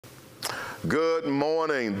Good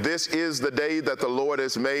morning. This is the day that the Lord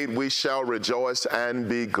has made. We shall rejoice and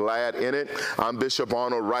be glad in it. I'm Bishop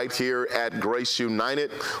Arnold right here at Grace United.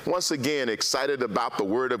 Once again, excited about the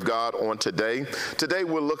Word of God on today. Today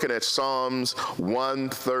we're looking at Psalms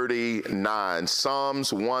 139.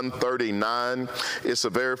 Psalms 139 is a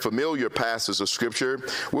very familiar passage of Scripture.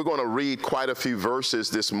 We're going to read quite a few verses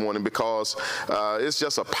this morning because it's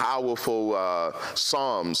just a powerful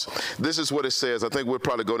Psalms. This is what it says. I think we'll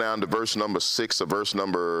probably go down to verse number 6 or verse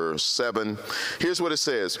number 7. Here's what it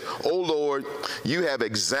says. O Lord, you have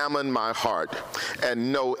examined my heart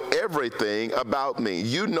and know everything about me.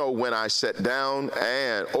 You know when I sit down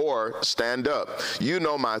or stand up. You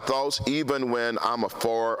know my thoughts even when I'm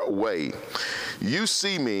afar away. You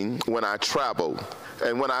see me when I travel.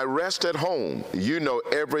 And when I rest at home, you know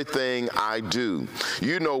everything I do.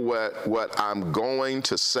 You know what I'm going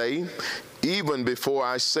to say, even before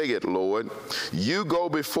I say it, Lord. You go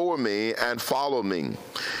before me and follow me.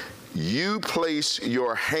 You place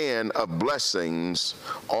your hand of blessings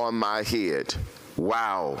on my head.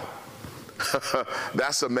 Wow.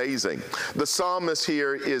 That's amazing. The psalmist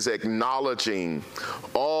here is acknowledging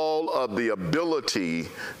all of the ability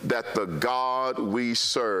that the God we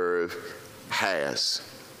serve has.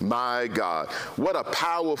 My God, what a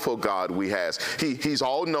powerful God we have. He's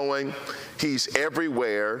all-knowing. He's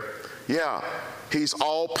everywhere. Yeah, he's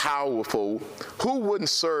all-powerful. Who wouldn't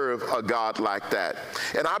serve a God like that?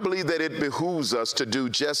 And I believe that it behooves us to do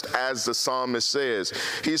just as the psalmist says.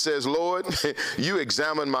 He says, Lord, you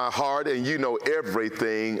examine my heart and you know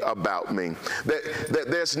everything about me. That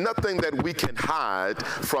there's nothing that we can hide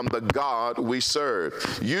from the God we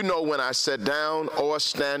serve. You know when I sit down or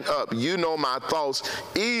stand up. You know my thoughts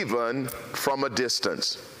even from a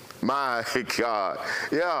distance. My God.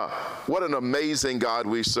 Yeah, what an amazing God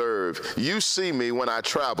we serve. You see me when I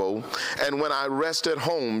travel, and when I rest at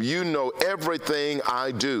home, you know everything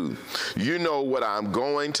I do. You know what I'm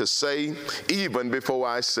going to say even before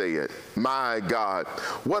I say it. My God,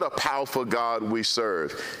 what a powerful God we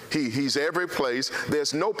serve. He's every place.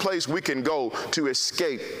 There's no place we can go to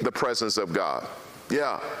escape the presence of God.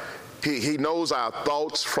 Yeah. He knows our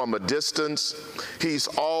thoughts from a distance. He's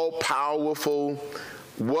all powerful.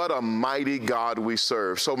 What a mighty God we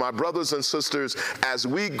serve. So my brothers and sisters, as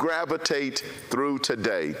we gravitate through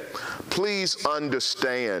today, please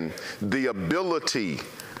understand the ability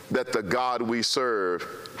that the God we serve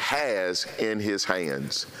has in his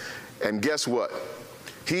hands. And guess what?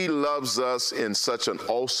 He loves us in such an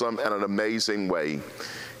awesome and an amazing way.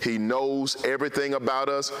 He knows everything about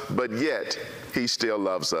us, but yet he still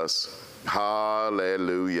loves us.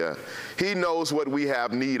 Hallelujah. He knows what we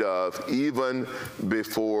have need of even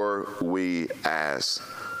before we ask.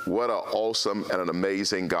 What an awesome and an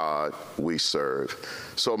amazing God we serve.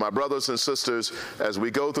 So my brothers and sisters, as we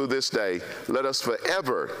go through this day, let us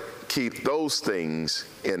forever keep those things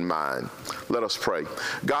in mind. Let us pray.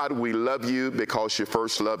 God, we love you because you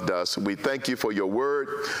first loved us. We thank you for your word.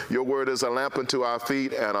 Your word is a lamp unto our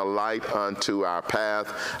feet and a light unto our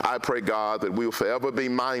path. I pray, God, that we will forever be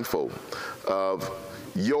mindful of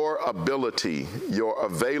your ability, your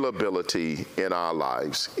availability in our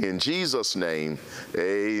lives. In Jesus' name,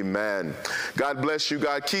 amen. God bless you.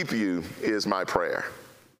 God keep you is my prayer.